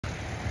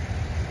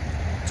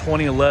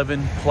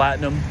2011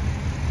 Platinum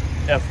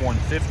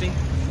F150.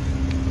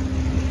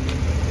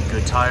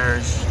 Good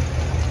tires,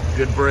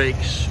 good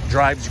brakes,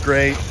 drives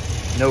great,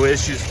 no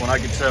issues from what I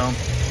can tell.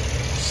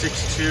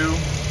 6.2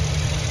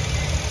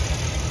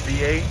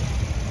 V8.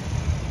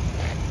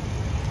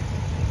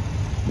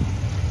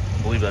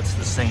 I believe that's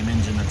the same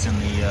engine that's in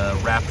the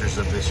Raptors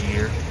of this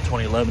year,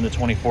 2011 to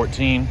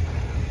 2014.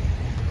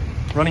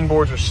 Running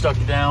boards are stuck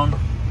down.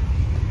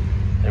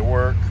 They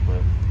work,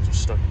 but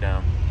just stuck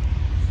down.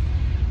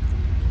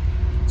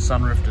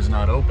 Sunroof does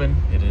not open,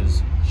 it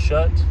is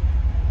shut.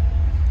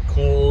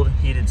 Cooled,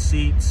 heated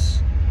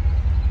seats,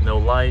 no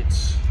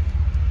lights.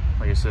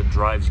 Like I said,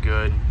 drives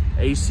good.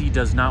 AC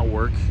does not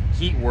work.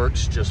 Heat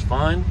works just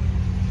fine.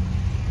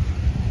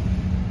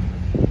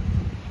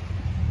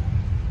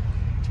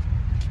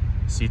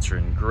 Seats are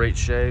in great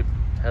shape.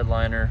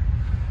 Headliner.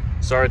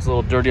 Sorry it's a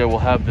little dirty. I will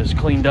have this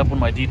cleaned up when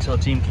my detail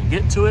team can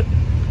get to it.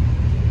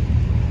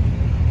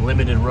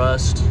 Limited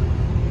rust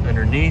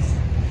underneath.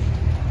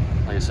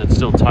 Like I said,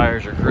 still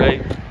tires are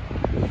great.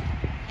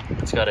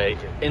 It's got a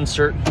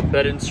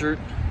bed insert,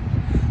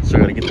 so I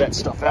gotta get that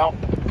stuff out.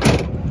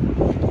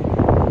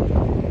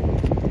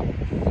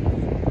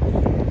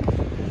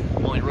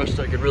 The only rust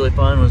I could really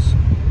find was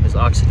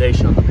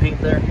oxidation on the paint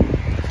there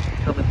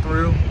coming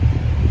through.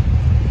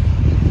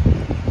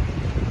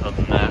 Other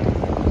than that,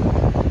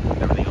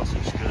 everything else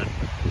looks good.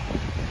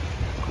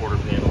 Quarter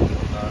panel and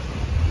whatnot.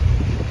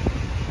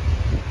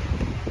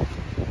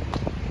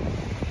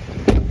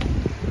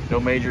 No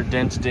major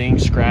dents,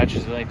 dings,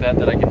 scratches, anything like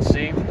that I can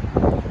see.